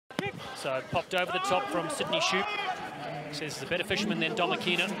So popped over the top from Sydney Shoop. Says he's a better fisherman than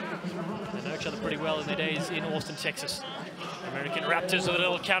D.Akina. They know each other pretty well in their days in Austin, Texas. American Raptors with a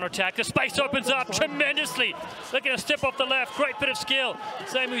little counter-attack. The space opens up tremendously. Looking to step off the left. Great bit of skill.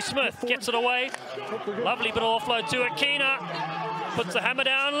 Samu Smith gets it away. Lovely bit of offload to Akina. Puts the hammer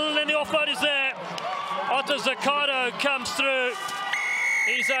down, and the offload is there. J.Zaccardo comes through.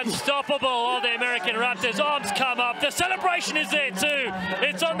 He's unstoppable. Oh, the American Raptors. Arms come up. The celebration is there too.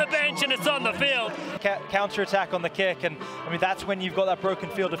 It's on the bench and it's on the field. Counter-attack on the kick, and I mean that's when you've got that broken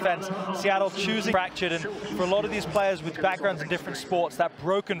field defense. Seattle choosing fractured, and for a lot of these players with backgrounds in different sports, that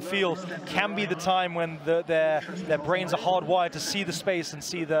broken field can be the time when their brains are hardwired to see the space and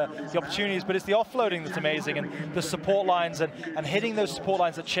see the opportunities. But it's the offloading that's amazing, and the support lines and hitting those support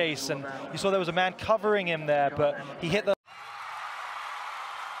lines at chase. And you saw there was a man covering him there, but he hit the